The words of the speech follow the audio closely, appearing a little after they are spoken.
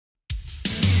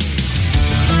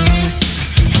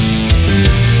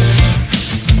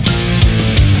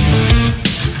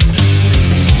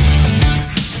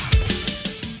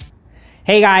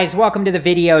Hey guys, welcome to the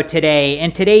video today.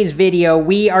 In today's video,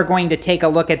 we are going to take a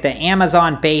look at the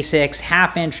Amazon Basics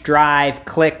half-inch drive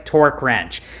click torque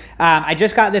wrench. I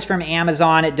just got this from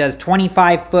Amazon. It does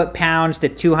 25 foot-pounds to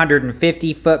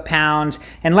 250 foot-pounds.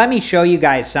 And let me show you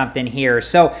guys something here.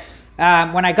 So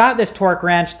when I got this torque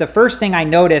wrench, the first thing I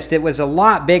noticed, it was a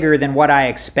lot bigger than what I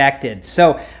expected.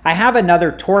 So I have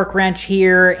another torque wrench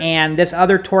here, and this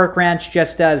other torque wrench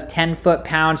just does 10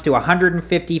 foot-pounds to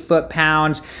 150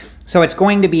 foot-pounds. So it's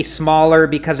going to be smaller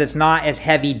because it's not as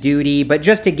heavy duty, but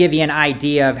just to give you an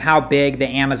idea of how big the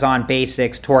Amazon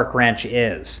Basics torque wrench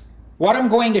is. What I'm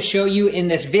going to show you in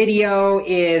this video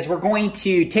is we're going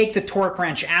to take the torque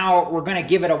wrench out, we're going to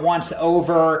give it a once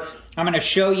over, I'm going to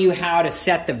show you how to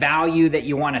set the value that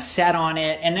you want to set on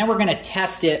it, and then we're going to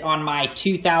test it on my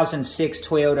 2006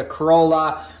 Toyota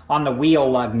Corolla on the wheel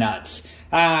lug nuts.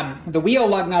 The wheel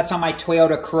lug nuts on my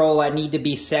Toyota Corolla need to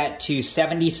be set to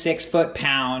 76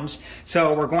 foot-pounds.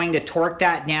 So we're going to torque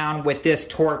that down with this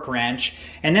torque wrench.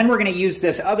 And then we're going to use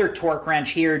this other torque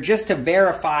wrench here just to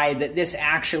verify that this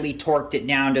actually torqued it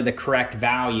down to the correct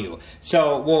value.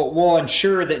 So we'll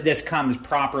ensure that this comes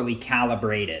properly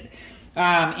calibrated.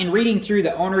 In reading through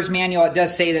the owner's manual, it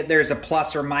does say that there's a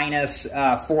plus or minus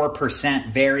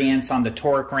 4% variance on the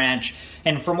torque wrench.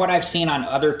 And from what I've seen on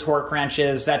other torque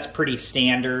wrenches, that's pretty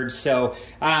standard. So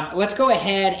let's go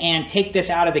ahead and take this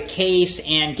out of the case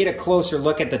and get a closer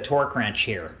look at the torque wrench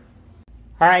here.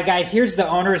 All right, guys, here's the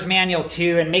owner's manual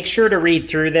too, and make sure to read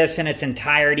through this in its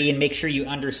entirety and make sure you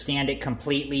understand it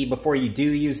completely before you do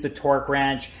use the torque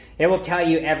wrench. It will tell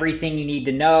you everything you need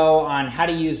to know on how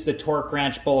to use the torque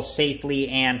wrench both safely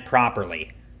and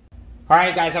properly. All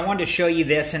right, guys, I wanted to show you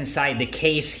this inside the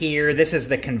case here. This is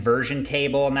the conversion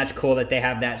table, and that's cool that they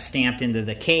have that stamped into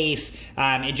the case.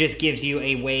 It just gives you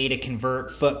a way to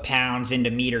convert foot-pounds into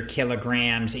meter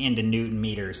kilograms into Newton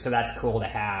meters, so that's cool to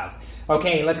have.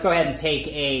 Okay, let's go ahead and take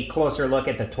a closer look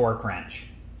at the torque wrench.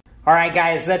 All right,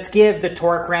 guys, let's give the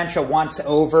torque wrench a once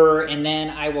over, and then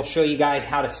I will show you guys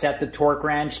how to set the torque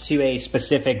wrench to a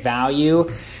specific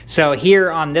value. So here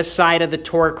on this side of the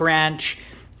torque wrench,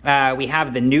 we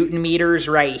have the Newton meters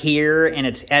right here, and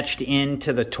it's etched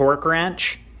into the torque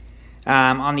wrench.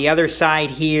 On the other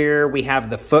side here, we have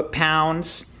the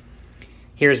foot-pounds.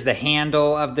 Here's the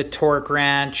handle of the torque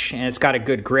wrench, and it's got a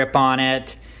good grip on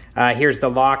it. Here's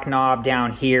the lock knob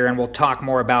down here, and we'll talk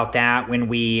more about that when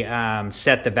we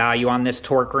set the value on this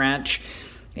torque wrench.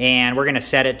 And we're going to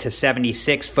set it to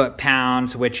 76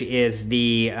 foot-pounds, which is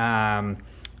the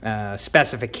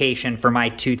specification for my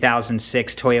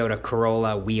 2006 Toyota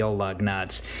Corolla wheel lug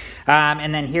nuts.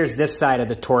 And then here's this side of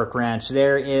the torque wrench.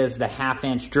 There is the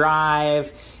half-inch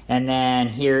drive, and then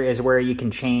here is where you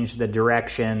can change the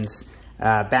directions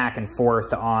back and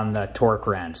forth on the torque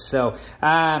wrench. So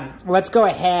let's go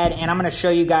ahead, and I'm going to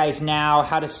show you guys now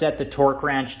how to set the torque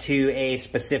wrench to a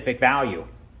specific value.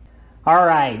 All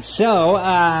right, so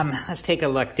let's take a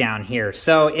look down here.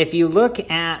 So if you look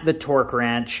at the torque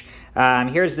wrench,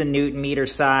 here's the Newton meter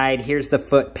side, here's the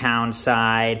foot-pound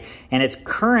side, and it's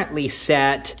currently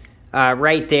set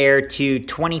right there to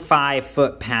 25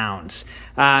 foot-pounds.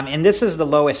 And this is the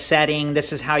lowest setting.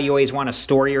 This is how you always want to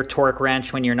store your torque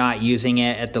wrench when you're not using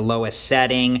it at the lowest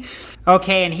setting.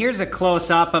 Okay, and here's a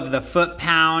close-up of the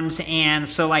foot-pounds. And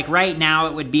so like right now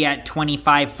it would be at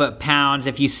 25 foot-pounds.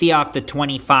 If you see off the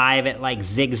 25, it like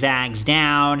zigzags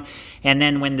down. And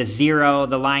then when the zero,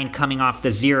 the line coming off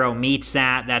the zero meets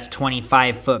that, that's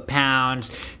 25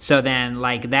 foot-pounds. So then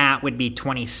like that would be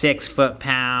 26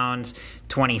 foot-pounds,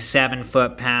 27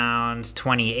 foot-pounds,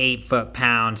 28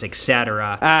 foot-pounds,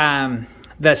 etc.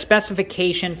 The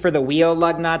specification for the wheel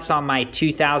lug nuts on my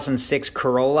 2006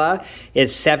 Corolla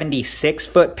is 76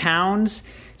 foot-pounds.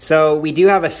 So we do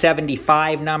have a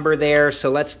 75 number there,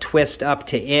 so let's twist up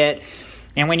to it.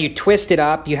 And when you twist it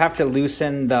up, you have to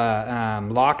loosen the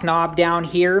lock knob down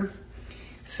here.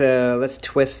 So let's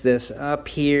twist this up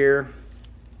here.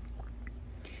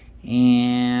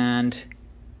 And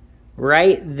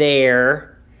right there,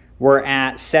 we're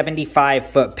at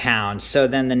 75 foot-pounds. So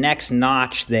then the next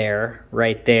notch there,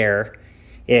 right there,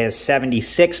 is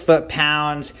 76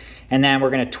 foot-pounds. And then we're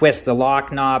going to twist the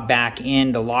lock knob back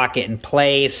in to lock it in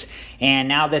place. And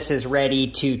now this is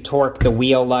ready to torque the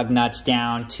wheel lug nuts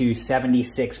down to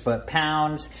 76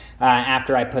 foot-pounds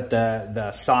after I put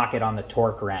the socket on the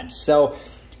torque wrench. So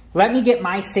let me get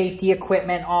my safety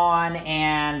equipment on,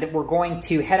 and we're going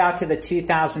to head out to the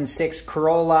 2006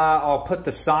 Corolla. I'll put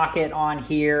the socket on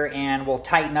here, and we'll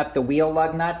tighten up the wheel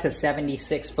lug nut to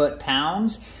 76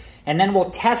 foot-pounds. And then we'll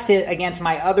test it against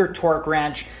my other torque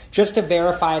wrench just to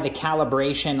verify the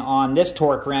calibration on this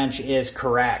torque wrench is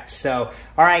correct. So,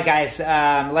 all right, guys,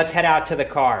 let's head out to the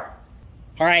car.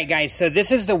 All right, guys, so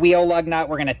this is the wheel lug nut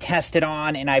we're going to test it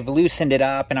on, and I've loosened it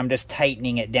up, and I'm just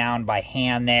tightening it down by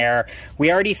hand there.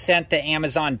 We already sent the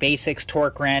Amazon Basics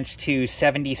torque wrench to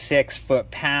 76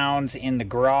 foot-pounds in the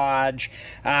garage.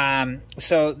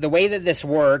 So the way that this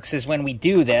works is when we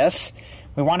do this,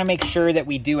 we want to make sure that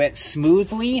we do it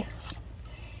smoothly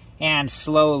and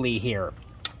slowly here.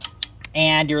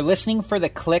 And you're listening for the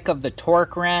click of the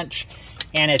torque wrench,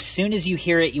 and as soon as you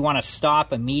hear it, you want to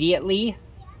stop immediately.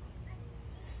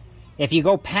 If you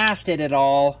go past it at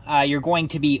all, you're going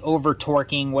to be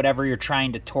over-torquing whatever you're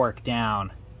trying to torque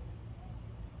down.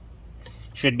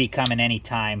 Should be coming any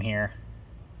time here.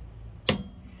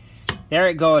 There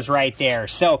it goes right there.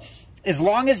 So as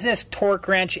long as this torque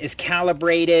wrench is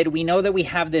calibrated, we know that we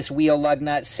have this wheel lug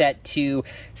nut set to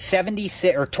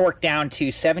 76, or torqued down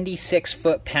to 76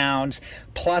 foot-pounds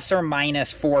plus or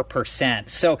minus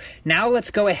 4%. So now let's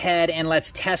go ahead and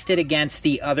let's test it against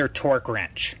the other torque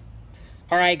wrench.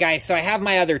 All right, guys, so I have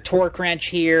my other torque wrench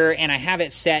here, and I have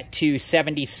it set to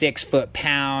 76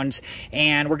 foot-pounds,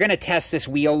 and we're going to test this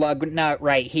wheel lug nut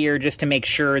right here just to make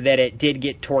sure that it did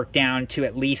get torqued down to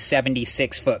at least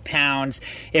 76 foot-pounds.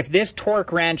 If this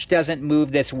torque wrench doesn't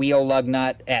move this wheel lug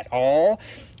nut at all,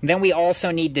 then we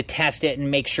also need to test it and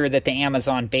make sure that the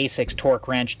Amazon Basics torque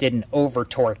wrench didn't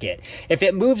over-torque it. If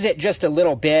it moves it just a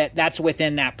little bit, that's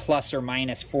within that plus or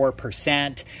minus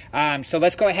 4%. So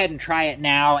let's go ahead and try it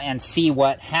now and see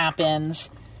what happens.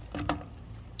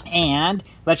 And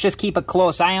let's just keep a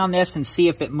close eye on this and see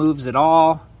if it moves at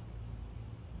all.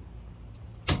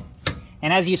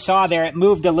 And as you saw there, it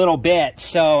moved a little bit.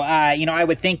 So, you know, I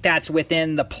would think that's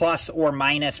within the plus or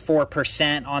minus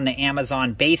 4% on the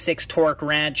Amazon Basics torque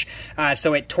wrench.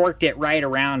 So it torqued it right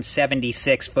around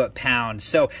 76 foot-pounds.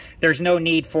 So there's no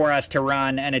need for us to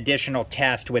run an additional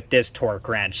test with this torque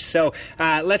wrench. So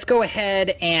let's go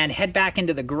ahead and head back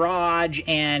into the garage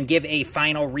and give a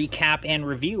final recap and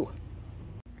review.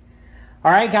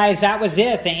 All right, guys, that was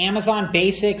it. The Amazon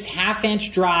Basics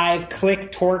half-inch drive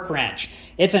click torque wrench.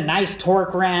 It's a nice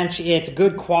torque wrench. It's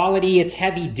good quality. It's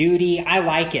heavy duty. I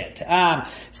like it.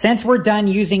 Since we're done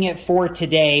using it for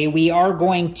today, we are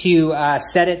going to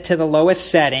set it to the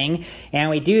lowest setting. And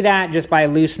we do that just by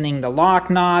loosening the lock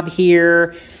knob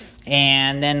here.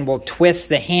 And then we'll twist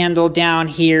the handle down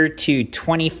here to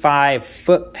 25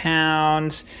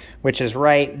 foot-pounds, which is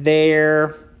right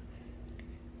there.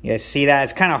 You guys see that?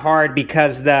 It's kind of hard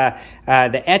because the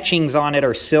etchings on it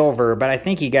are silver, but I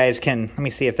think you guys can, let me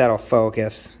see if that'll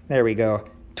focus. There we go.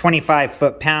 25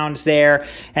 foot-pounds there.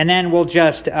 And then we'll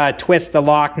just twist the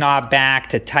lock knob back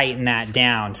to tighten that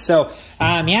down. So,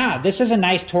 yeah, this is a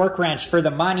nice torque wrench for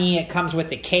the money. It comes with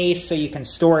the case so you can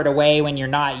store it away when you're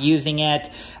not using it.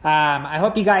 I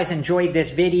hope you guys enjoyed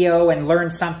this video and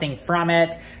learned something from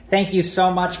it. Thank you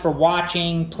so much for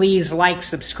watching. Please like,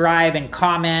 subscribe, and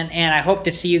comment, and I hope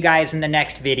to see you guys in the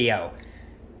next video.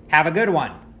 Have a good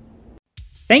one.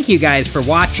 Thank you guys for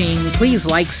watching. Please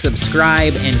like,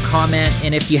 subscribe, and comment,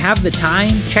 and if you have the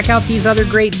time, check out these other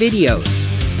great videos.